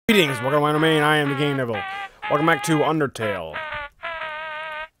Greetings, welcome to my domain. I am the Game Devil. Welcome back to Undertale.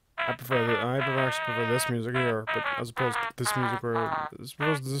 I actually prefer this music here, but as opposed to this music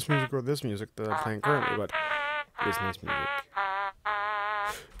or this music that I'm playing currently, but it is nice music.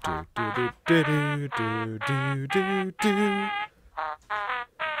 Do do do do do do do do.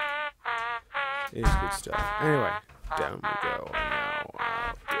 It's good stuff. Anyway, down we go. Now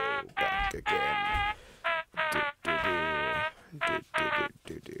I'll go back again. Do do do do do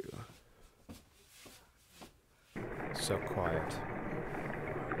do do. So quiet.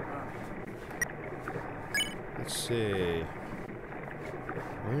 Let's see.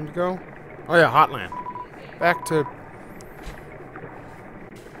 Where to go? Oh yeah, Hotland. Back to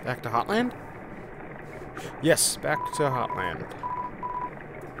Hotland? Yes, back to Hotland.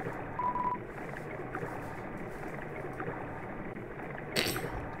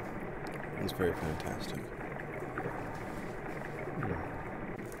 It's very fantastic.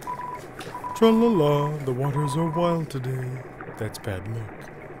 Tra-la-la, the waters are wild today. That's bad luck.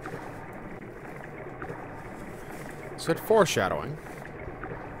 Is that foreshadowing?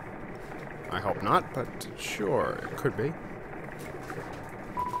 I hope not, but sure, it could be.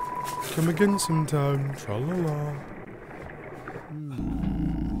 Come again sometime, tra-la-la.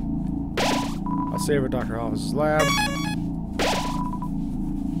 I'll save at Dr. Office's lab.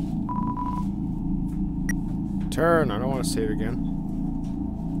 Turn, I don't want to save again.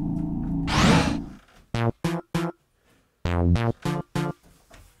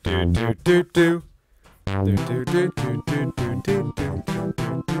 Do do do do. Do do do do do do do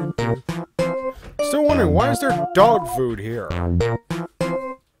do. Still wondering, why is there dog food here?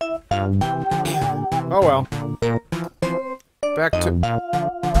 Oh well. Back to...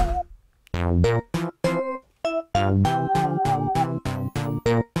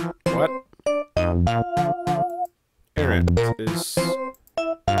 What? Internet is...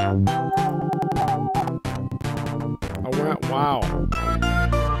 Oh, wow.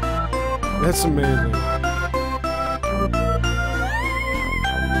 That's amazing.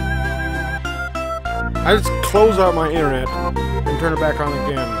 I just close out my internet and turn it back on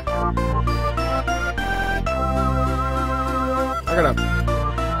again.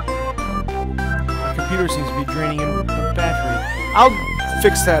 My computer seems to be draining a battery. I'll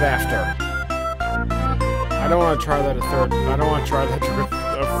fix that after. I don't want to try that I don't want to try that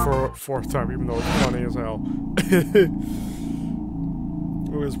for a fourth time, even though it's funny as hell.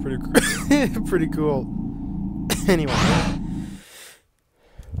 It was pretty cool. Anyway.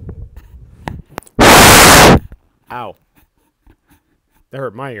 Ow. That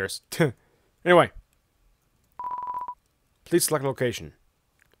hurt my ears. Anyway. Please select location.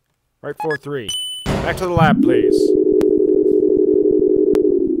 Right 4-3. Back to the lab, please.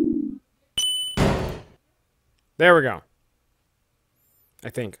 There we go. I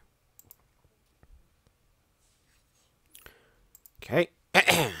think. Okay.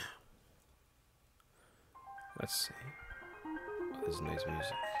 Let's see. Oh, this is nice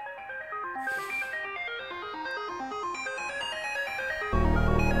music.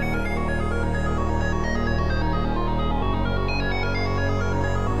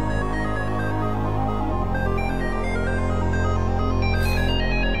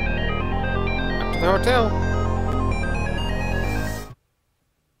 Up to the hotel.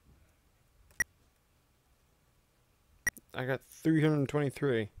 I got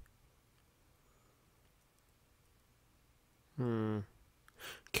 323.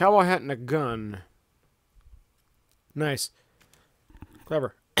 Cowboy hat and a gun. Nice.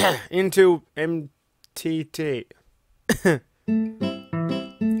 Clever. Into MTT.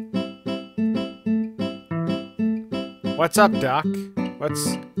 What's up, Doc?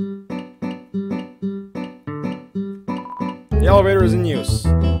 What's... The elevator is in use.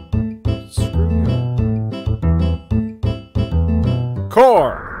 Screw you.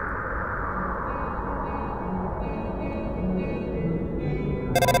 Core!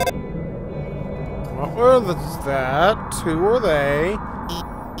 What was that? Who are they?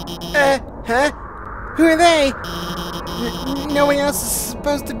 Huh? Who are they? No one else is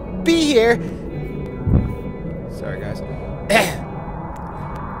supposed to be here. Sorry, guys.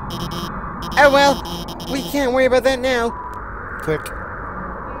 Oh well, we can't worry about that now. Click.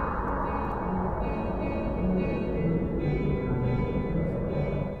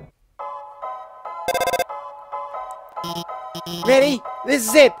 Ready? This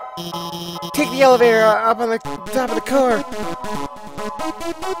is it. Take the elevator up on the top of the car.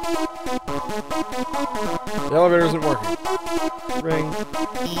 The elevator isn't working. Ring.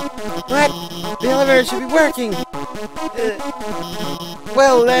 What? The elevator should be working.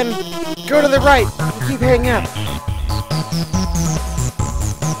 Well then, go to the right. Keep heading up.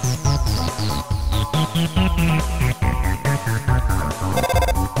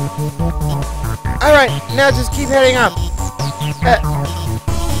 Alright, now just keep heading up.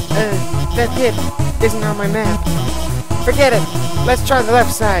 That pit isn't on my map. Forget it. Let's try the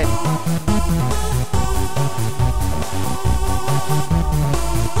left side.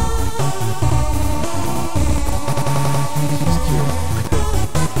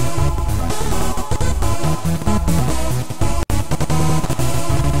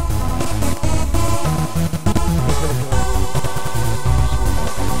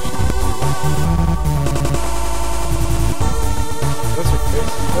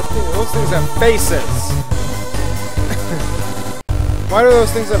 Those things have faces. Why do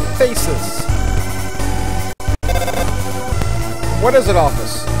those things have faces? What is it,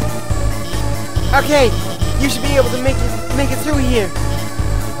 Office? Okay, you should be able to make it through here.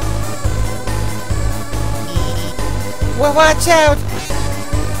 Well, watch out!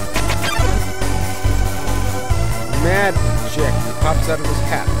 Magic pops out of his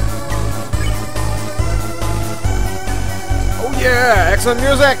hat. Oh yeah! Excellent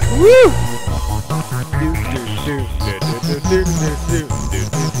music! Woo!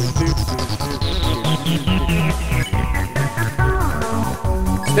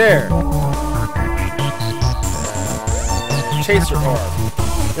 There. Chaser Orb.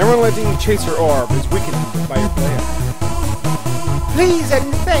 Everyone letting Chaser Orb is weakened by your plan. Please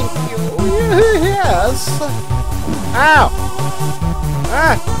and thank you. Yes. Ow!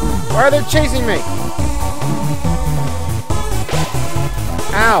 Ah! Why are they chasing me?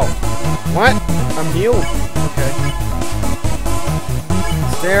 Ow! What? I'm healed. Okay.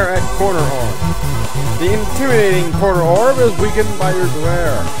 Stare at corner orb. The intimidating corner orb is weakened by your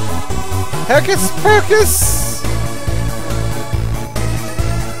glare. Hocus pocus!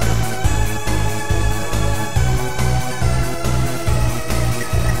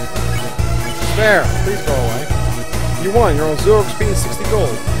 There, please go away. You won. You're on 0 XP and 60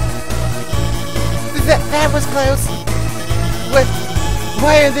 gold. That was close. What?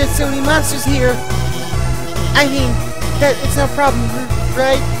 Why are there so many monsters here? I mean, that it's no problem,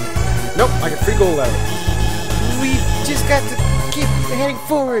 right? Nope, I get free gold out of it. We just got to keep heading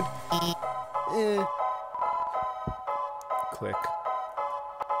forward. Click.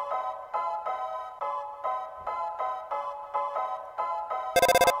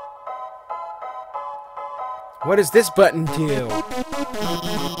 What does this button do?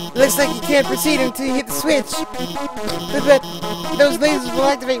 Looks like you can't proceed until you hit the switch. But those lasers will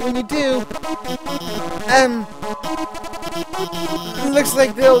activate when you do. Looks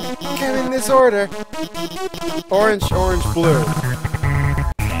like they'll come in this order. Orange, orange, blue.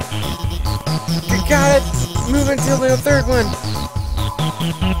 You got it. Move until the third one.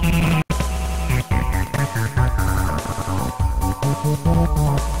 Blue, blue,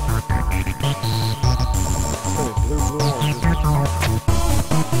 orange.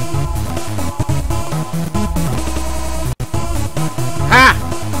 Ha!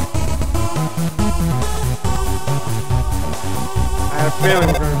 I had a feeling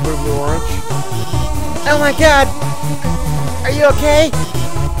we're going to blue, blue, orange. Oh my god! Are you okay?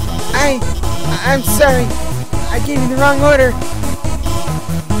 I'm sorry. I gave you the wrong order.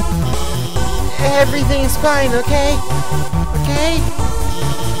 Everything is fine, okay? Okay?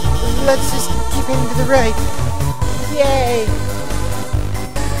 Let's just keep heading to the right. Yay!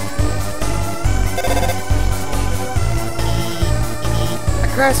 A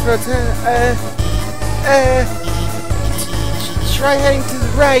crossroads, huh? Try heading to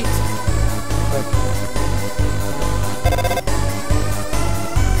the right.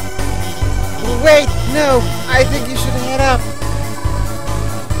 Wait, no! I think you should head up.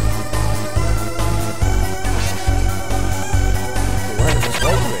 Why did this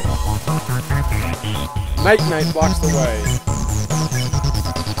rope me? Night Night blocks the way.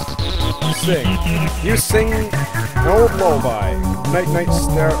 Sing. You sing an old lullaby. Night Night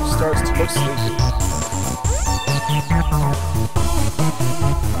starts to look sleepy.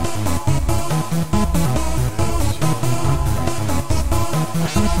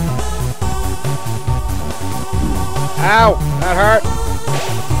 Ow! That hurt!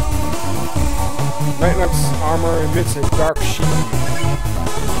 Night Night's armor emits a dark sheen.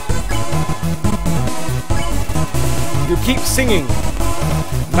 You keep singing.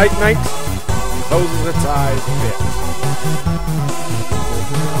 Night Night closes its eyes a bit.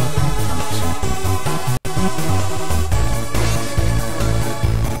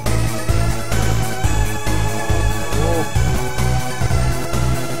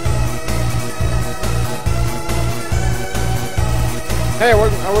 Hey, I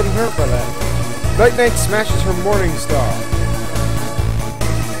wasn't hurt by that. Night Night smashes her morning star.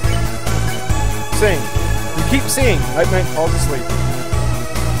 Sing. keep seeing. Night Night falls asleep.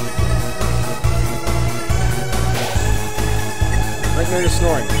 Night Night is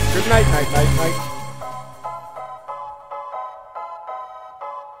snoring. Good night, Night Night, Night.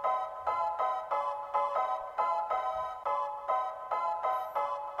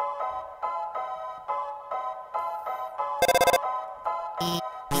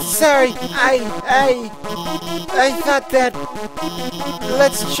 Sorry, I thought that...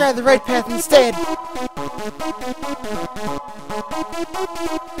 Let's try the right path instead.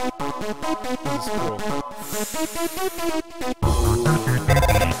 This is cool.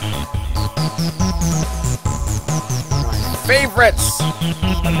 My favorites!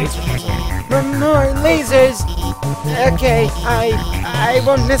 More lasers! Okay, I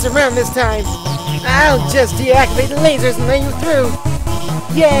won't mess around this time. I'll just deactivate the lasers and let you through.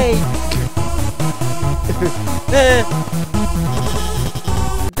 Yay!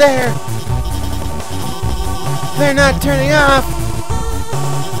 There! They're not turning off!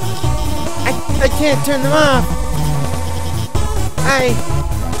 I can't turn them off!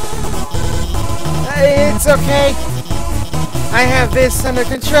 It's okay! I have this under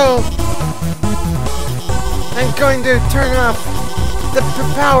control! I'm going to turn off the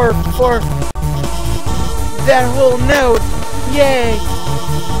power for that whole node! Yay!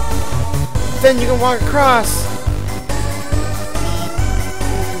 Then you can walk across.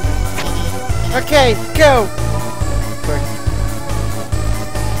 Okay, go! Quick.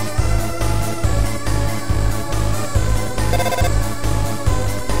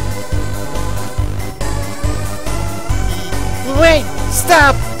 Wait!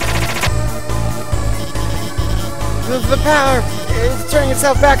 Stop! The power is turning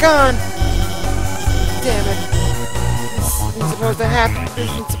itself back on! Damn it. This isn't supposed to happen. This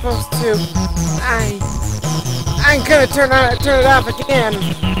isn't supposed to. I'm gonna turn it off again.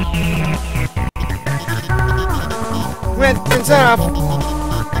 When it turns off,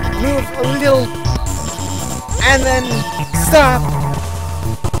 move a little, and then stop.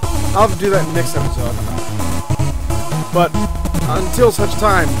 I'll have to do that next episode. But until such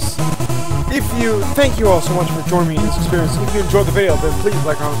times, thank you all so much for joining me in this experience. If you enjoyed the video, then please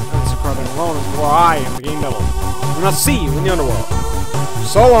like, comment, and subscribe. And alone is where I am the Game Devil. And I'll see you in the underworld.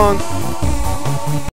 So long.